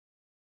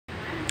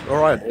All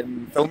right,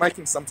 in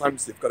filmmaking,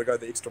 sometimes you've got to go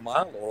the extra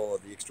mile or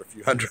the extra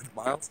few hundred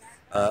miles.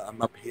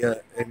 I'm up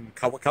here in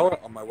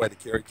Kawakawa on my way to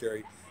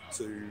Kerikeri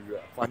to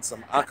find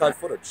some archive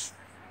footage.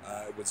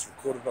 It was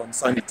recorded on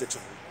Sony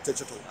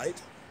Digital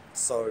 8,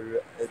 so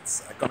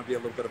it's going to be a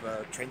little bit of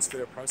a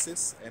transfer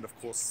process. And of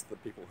course, the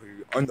people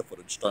who own the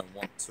footage don't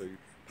want to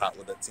part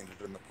with it, send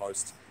it in the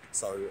post.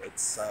 So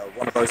it's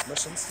one of those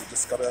missions. You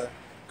just gotta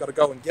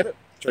go and get it,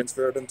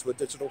 transfer it into a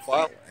digital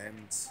file,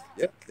 and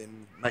yeah,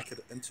 then make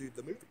it into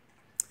the movie.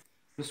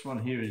 This one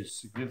here is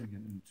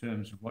significant in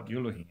terms of what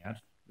you're looking at.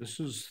 This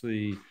is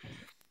the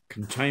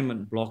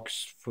containment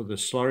blocks for the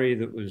slurry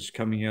that was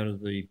coming out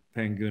of the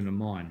Panguna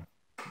mine.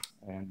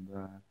 And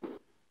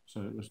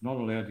so it was not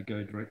allowed to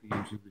go directly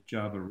into the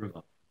Java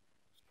River.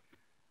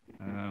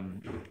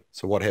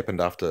 So what happened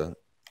after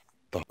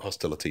the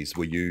hostilities?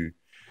 You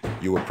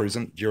were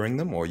present during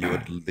them, or you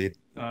had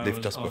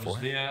left us before? I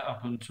was there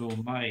up until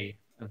May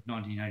of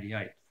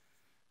 1988.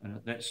 And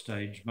at that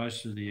stage,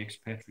 most of the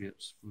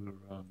expatriates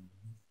were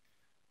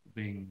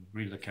being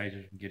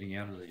relocated and getting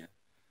out of there.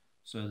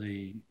 So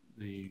the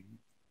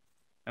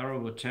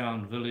Arawa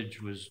town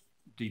village was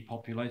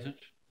depopulated,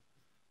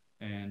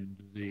 and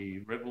the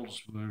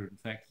rebels were in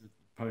fact in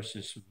the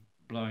process of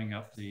blowing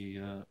up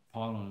the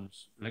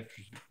pylons,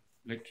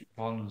 electric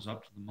pylons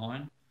up to the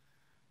mine,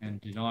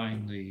 and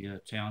denying the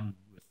town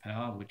with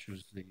power, which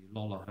was the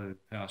Lolaho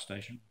power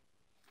station.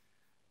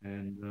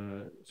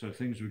 And so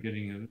things were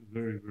getting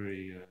very,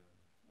 very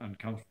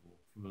uncomfortable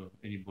for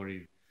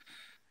anybody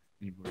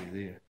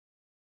there.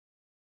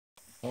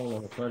 A whole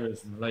lot of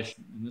photos in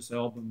relation in this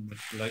album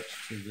which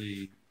relates to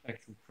the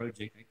actual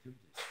project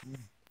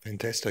activities.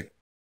 Fantastic.